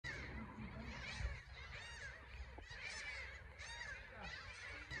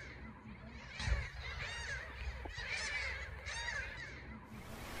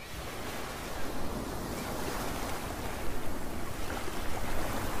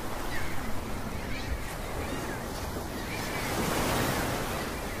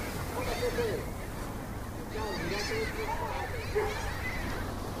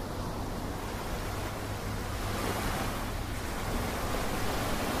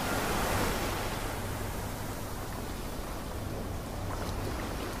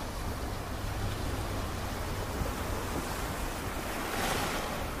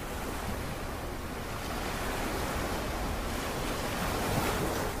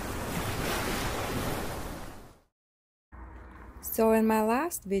So in my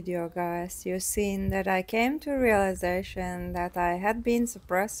last video, guys, you've seen that I came to realization that I had been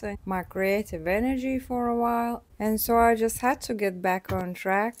suppressing my creative energy for a while, and so I just had to get back on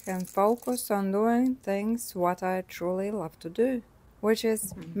track and focus on doing things what I truly love to do, which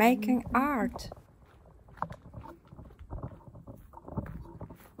is making art.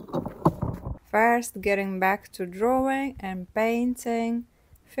 First, getting back to drawing and painting,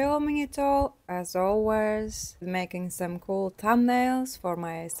 filming it all, as always, making some cool thumbnails for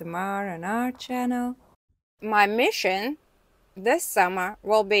my ASMR and art channel. My mission this summer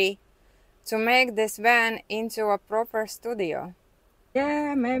will be to make this van into a proper studio.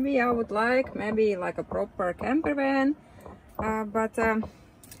 Yeah, maybe I would like a proper camper van, but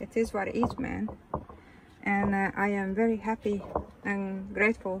it is what it is, man. And I am very happy and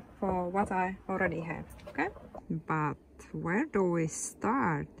grateful for what I already have, okay? But where do we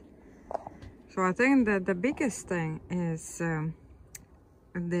start? So I think that the biggest thing is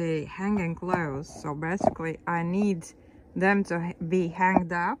the hanging clothes. So basically I need them to be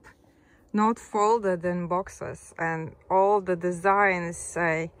hanged up, not folded in boxes. And all the designs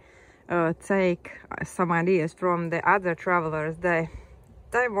I take some ideas from the other travelers. They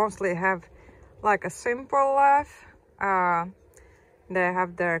mostly have like a simple life. They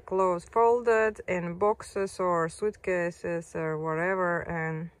have their clothes folded in boxes or suitcases or whatever,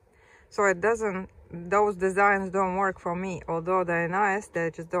 and so those designs don't work for me. Although they're nice,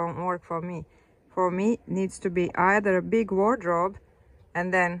 they just don't work for me. For me, it needs to be either a big wardrobe,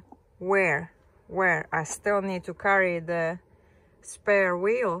 and then where I still need to carry the spare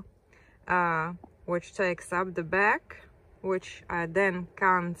wheel, which takes up the back, which I then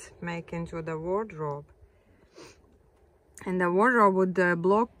can't make into the wardrobe. And the wardrobe would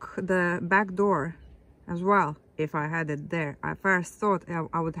block the back door as well if I had it there. I first thought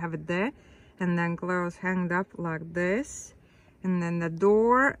I would have it there, and then clothes hanged up like this, and then the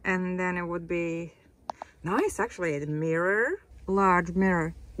door, and then it would be nice actually. The mirror, large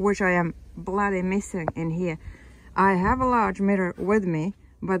mirror, which I am bloody missing in here. I have a large mirror with me,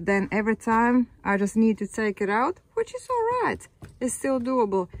 but then every time I just need to take it out, which is all right. It's still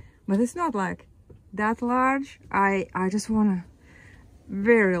doable, but it's not like that large. I just want a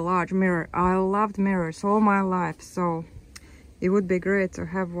very large mirror. I loved mirrors all my life, so it would be great to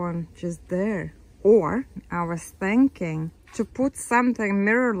have one just there. Or I was thinking to put something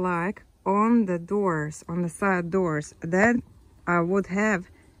mirror-like on the doors, on the side doors. Then I would have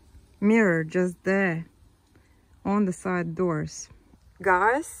mirror just there on the side doors.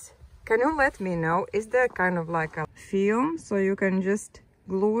 Guys, can you let me know, is there kind of like a film so you can just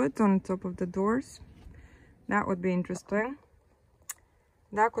glue it on top of the doors? That would be interesting.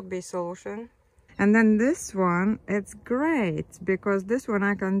 That could be a solution. And then this one, it's great because this one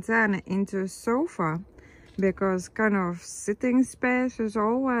I can turn it into a sofa, because kind of sitting space is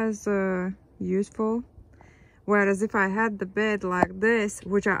always useful. Whereas if I had the bed like this,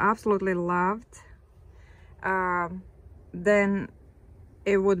 which I absolutely loved, then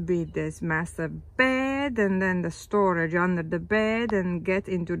it would be this massive bed, and then the storage under the bed, and get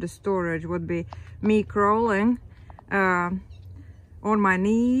into the storage would be me crawling on my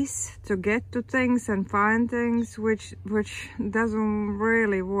knees to get to things and find things, which doesn't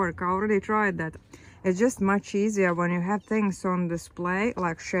really work. I already tried that. It's just much easier when you have things on display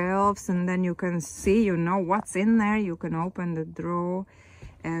like shelves, and then you can see, you know what's in there. You can open the drawer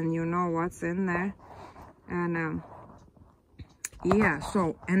and you know what's in there. And yeah,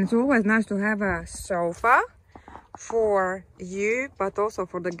 so, and it's always nice to have a sofa for you, but also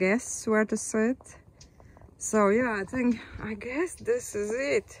for the guests where to sit. So yeah, I guess this is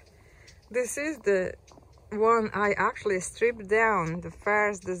it. This is the one I actually stripped down, the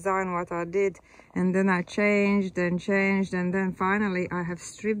first design what I did, and then I changed and changed, and then finally I have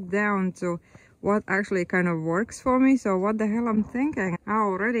stripped down to what actually kind of works for me. So what the hell I'm thinking? I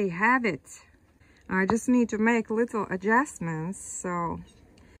already have it. I just need to make little adjustments. So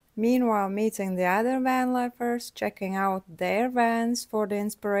meanwhile, meeting the other van lifers, checking out their vans for the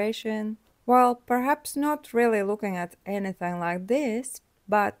inspiration. Well, perhaps not really looking at anything like this,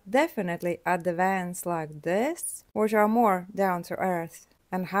 but definitely at the vans like this, which are more down to earth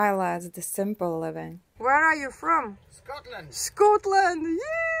and highlights the simple living. Where are you from? Scotland. Scotland! Yay!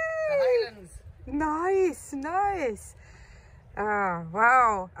 The Highlands. Nice, nice.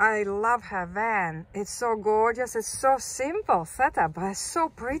 Wow, I love her van. It's so gorgeous. It's so simple setup, but it's so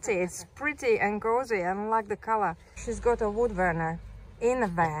pretty. It's pretty and cozy, and I like the color. She's got a wood burner in the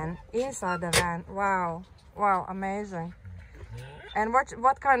van, inside the van. Wow, wow, amazing. And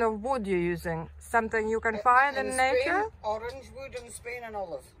what kind of wood you using? Something you can find in nature? Orange wood and Spain and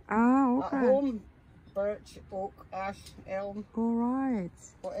olive. Oh, okay. At home, birch, oak, ash, elm. All right.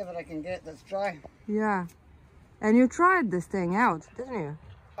 Whatever I can get that's dry. Yeah. And you tried this thing out, didn't you?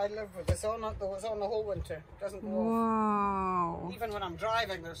 I live with this on it though. It's on the whole winter. It doesn't go off. Wow. Even when I'm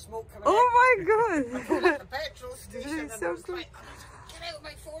driving, there's smoke coming out. Oh my I pull god. at the petrol station and So it's cool. like, get out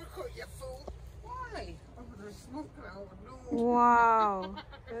my forecourt, you fool. Why? Oh, there's smoke coming out. Oh, no. Wow.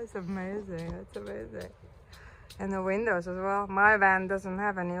 That's amazing. That's amazing. And the windows as well. My van doesn't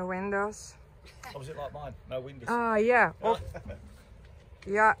have any windows. Oh, was it like mine? No windows. Yeah. Oh.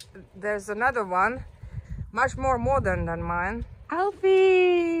 Yeah, there's another one. Much more modern than mine.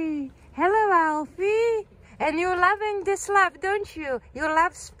 Alfie! Hello, Alfie! And you're loving this life, don't you? You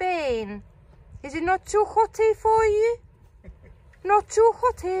love Spain. Is it not too hotty for you? Not too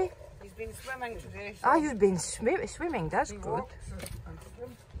hotty? He's been swimming today. Oh, you've been swimming. That's He good. walks and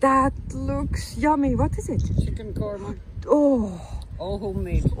swims. That looks yummy. What is it? Chicken korma. Oh, All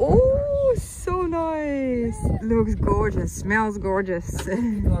homemade. oh, so nice. Looks gorgeous. Smells gorgeous.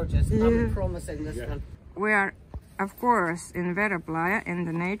 Gorgeous. Yeah. I'm promising this one. We are, of course, in Vereplaya, in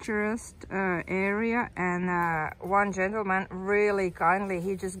the naturist area, and one gentleman really kindly,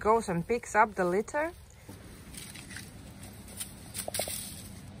 he just goes and picks up the litter.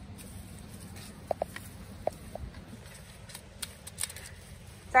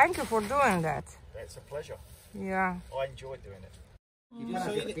 Thank you for doing that. It's a pleasure. Yeah. I enjoy doing it.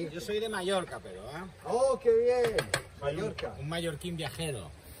 Yo soy de Mallorca, pero Oh, qué bien. Mallorca. un mallorquín viajero.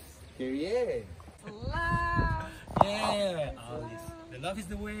 Qué bien. Yeah, the love is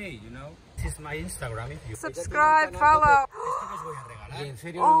the way, you know. This is my Instagram. If you Subscribe, follow. les voy a regalar. ¿En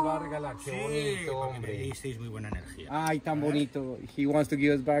serio nos va a regalar? Qué bonito, Porque me hombre. disteis muy buena energía. Ay, tan bonito. He wants to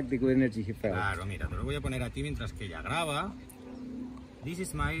give us back the good energy he felt. Claro, mira, te lo voy a poner a ti mientras que ella graba. This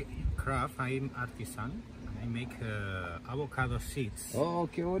is my craft. I'm artisan. I make avocado seeds. Oh,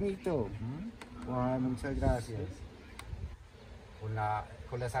 qué bonito. Juan, muchas gracias.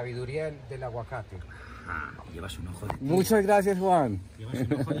 Con la sabiduría del aguacate. Ah, llevas un ojo de tigre. Muchas gracias, Juan. Llevas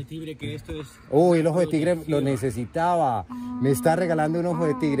un ojo de tigre que esto es... Uy, el ojo de tigre lo necesitaba. Me está regalando un ojo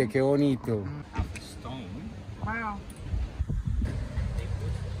de tigre, qué bonito. Stone. Wow. They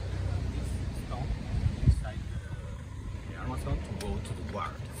put this stone inside the Amazon to go to the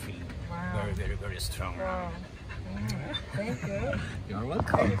water to feel very, very, very strong. Wow. Thank you. You're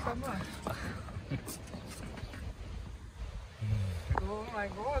welcome. Thank you so much. Oh my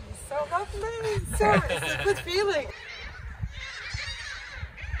god, it's so lovely. It's a good feeling.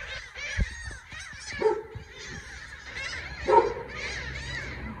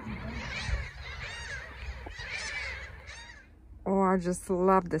 Oh, I just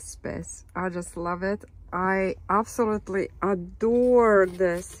love this space. I just love it. I absolutely adore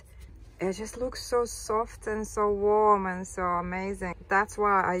this. It just looks so soft and so warm and so amazing. That's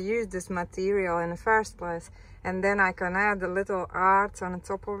why I use this material in the first place. And then I can add a little art on the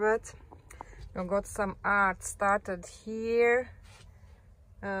top of it. We've got some art started here.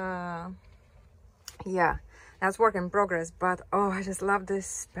 Yeah, that's work in progress. But oh, I just love this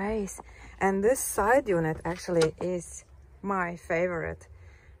space. And this side unit actually is my favorite.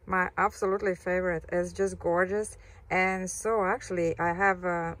 My absolutely favorite. It's just gorgeous. And so actually I have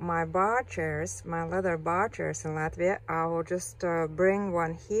my bar chairs, my leather bar chairs in Latvia. I will just bring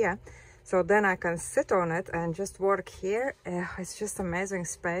one here, so then I can sit on it and just work here. It's just amazing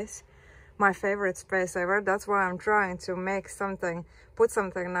space, my favorite space ever. That's why I'm trying to make something, put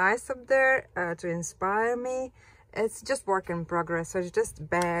something nice up there to inspire me. It's just work in progress. So it's just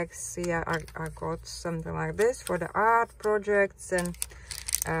bags. Yeah, I got something like this for the art projects, and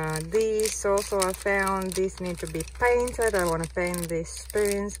these also I found these need to be painted. I want to paint these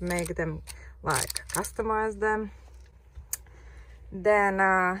spoons, make them like customize them. Then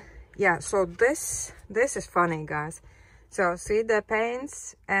yeah, so this is funny, guys. So see the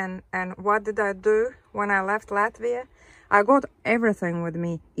paints, and what did I do when I left Latvia? I got everything with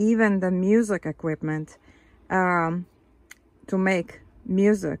me, even the music equipment to make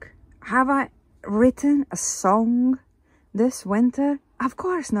music. Have I written a song this winter? Of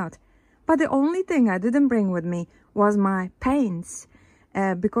course not. But the only thing I didn't bring with me was my paints,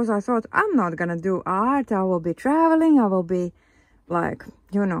 because I thought I'm not gonna do art. I will be traveling. I will be like,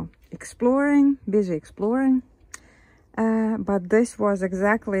 you know, exploring, busy exploring. But this was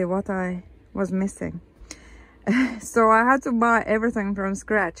exactly what I was missing. So I had to buy everything from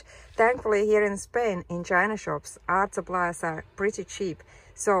scratch. Thankfully, here in Spain, in China shops, art supplies are pretty cheap.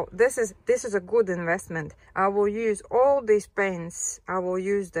 So this is a good investment. I will use all these paints. I will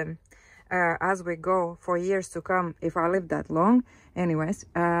use them as we go for years to come, if I live that long. Anyways,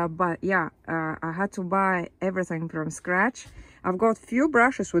 but yeah, I had to buy everything from scratch. I've got few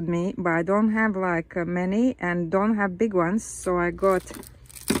brushes with me, but I don't have like many and don't have big ones. So I got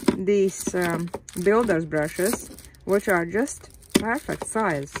these builder's brushes, which are just perfect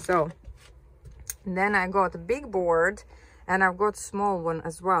size. So then I got a big board and I've got small one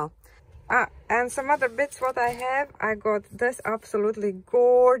as well. And some other bits what I have, I got this absolutely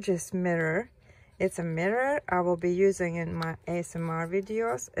gorgeous mirror. It's a mirror I will be using in my ASMR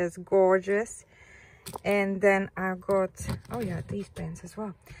videos. It's gorgeous. And then I got, oh yeah, these pens as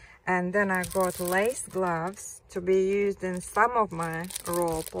well. And then I got lace gloves to be used in some of my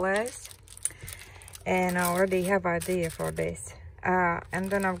role plays. And I already have idea for this.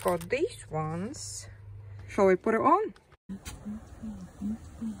 And then I've got these ones. Shall we put it on?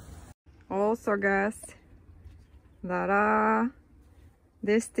 Also, guys, ta-da!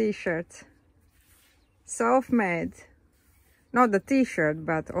 This t-shirt. Self-made. Not the t-shirt,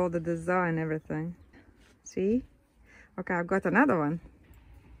 but all the design, everything. See? Okay, I've got another one.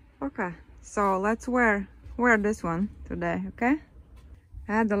 Okay, so let's wear this one today, okay?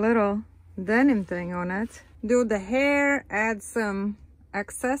 Add a little denim thing on it. Do the hair, add some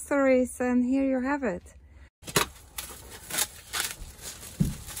accessories, and here you have it.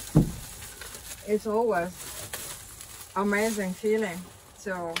 It's always amazing feeling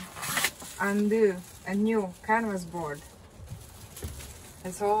to undo a new canvas board.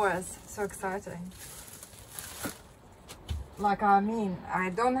 It's always so exciting. Like, I mean,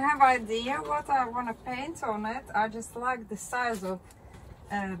 I don't have idea what I want to paint on it. I just like the size of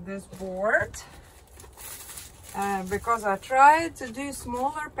this board. Because I tried to do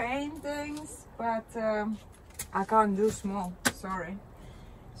smaller paintings, but I can't do small, sorry.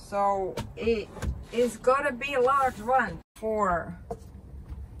 So it's gotta be a large one. For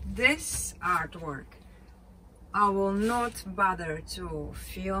this artwork, I will not bother to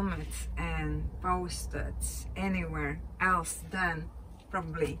film it and post it anywhere else than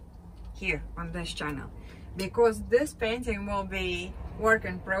probably here on this channel, because this painting will be work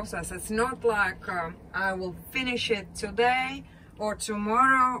in process. It's not like I will finish it today or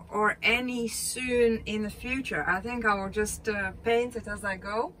tomorrow or any soon in the future. I think I will just paint it as I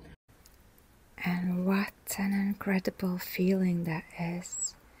go. And what an incredible feeling that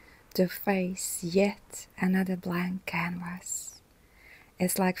is, to face yet another blank canvas.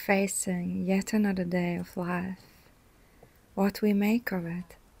 It's like facing yet another day of life. What we make of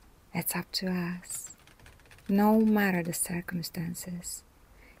it, it's up to us. No matter the circumstances,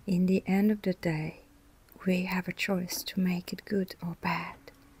 in the end of the day, we have a choice to make it good or bad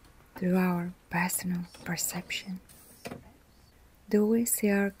through our personal perception. Do we see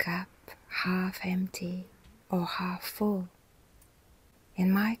our cup half empty or half full?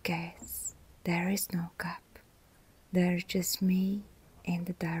 In my case, there is no cup. There's just me in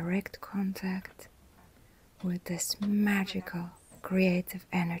the direct contact with this magical creative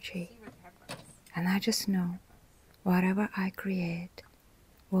energy. And I just know whatever I create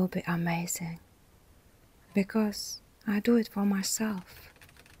will be amazing, because I do it for myself.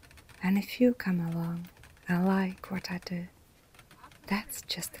 And if you come along and like what I do, that's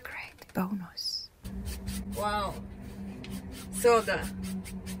just a great bonus. Wow. So the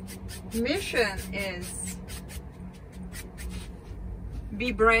mission is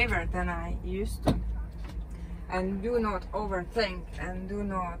be braver than I used to, and do not overthink and do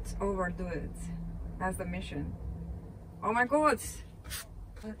not overdo it. That's the mission. Oh my god!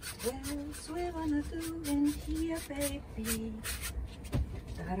 What else we wanna do in here, baby?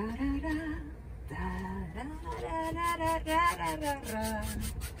 Da da da da da da da da da da da.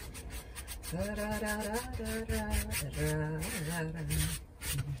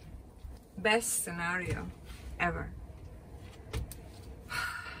 Best scenario ever.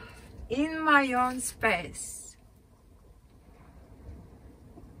 In my own space,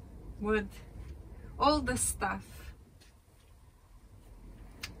 with all the stuff,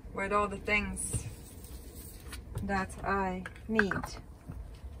 with all the things that I need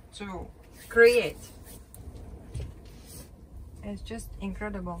to create. It's just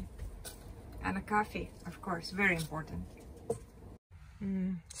incredible. And a coffee, of course, very important.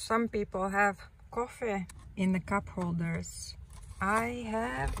 Some people have coffee in the cup holders. I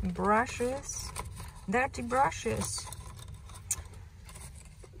have brushes, dirty brushes.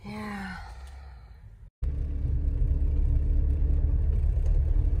 Yeah.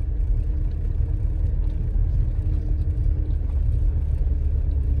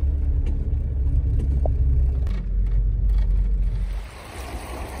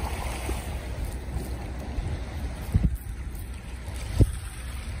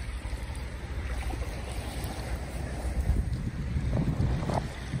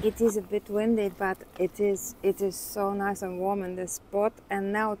 It is a bit windy, but it is so nice and warm in this spot.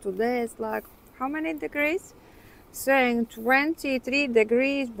 And now today it's like, how many degrees? Saying 23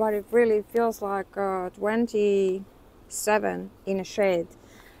 degrees, but it really feels like 27 in a shade.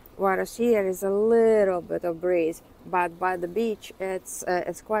 Whereas here is a little bit of breeze, but by the beach it's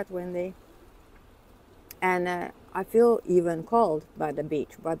quite windy. And I feel even cold by the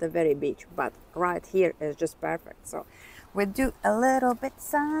beach, by the very beach, but right here is just perfect. So we do a little bit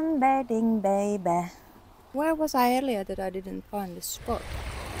sunbathing, baby. Where was I earlier that I didn't find the spot?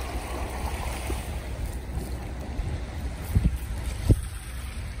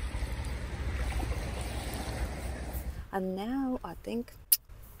 And now I think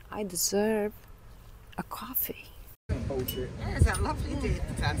I deserve a coffee. Yeah, it's a lovely day at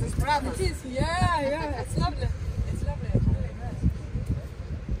the Tantas Brothers. It is, yeah, it's lovely. It's lovely, it's really nice.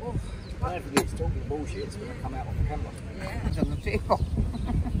 Oh. Don't forget, it's talking bullshit, it's going to come out on the camera. Yeah, it's on the table.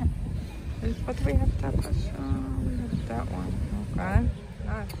 But we have tapas. We have that one. Okay.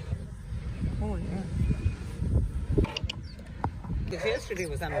 Nice. Oh, yeah. Because yesterday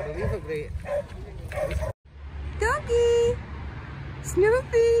was unbelievably... Doggy!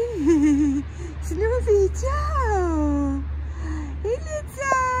 Snoopy! Snoopy, ciao! Hello,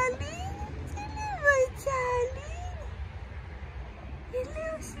 Charlie! Hello, my Charlie! Hello,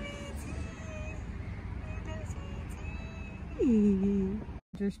 sweetie! Hello, sweetie!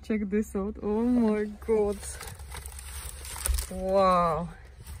 Just check this out. Oh my god! Wow!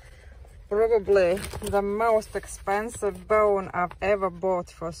 Probably the most expensive bone I've ever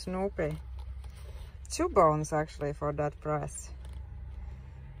bought for Snoopy. 2 bones actually for that price.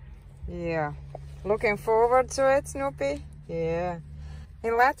 Yeah. Looking forward to it, Snoopy? Yeah.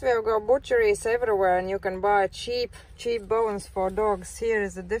 In Latvia we've got butcheries everywhere and you can buy cheap bones for dogs. Here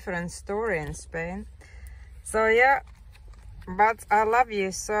is a different story in Spain. So yeah, but I love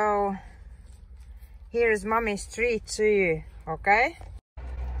you, so here is Mommy's treat to you, okay?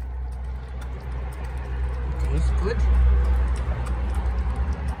 Tastes good.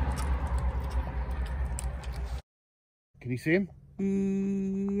 Can you see him?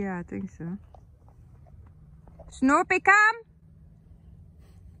 Yeah, I think so. Snoopy, come!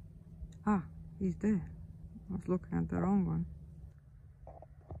 Ah, he's there. I was looking at the wrong one.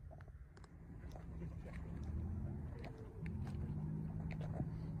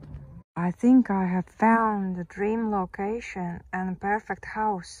 I think I have found the dream location and a perfect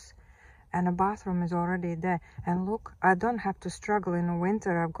house. And a bathroom is already there. And look, I don't have to struggle in the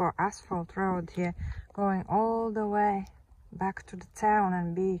winter. I've got asphalt road here going all the way back to the town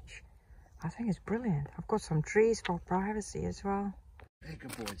and beach. I think it's brilliant. I've got some trees for privacy as well. Hey,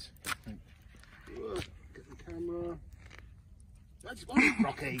 good boys. Get the camera. That's one,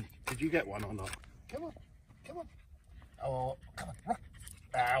 Rocky. Did you get one or not? Come on, come on. Oh, come on.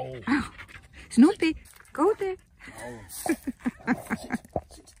 Ow. Oh, Snoopy, go there. Oh.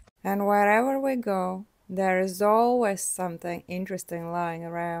 And wherever we go, there is always something interesting lying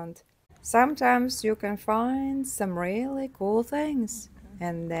around. Sometimes you can find some really cool things,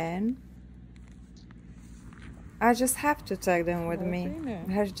 and then I just have to take them with me.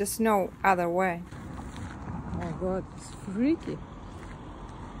 There's just no other way. Oh god, it's freaky.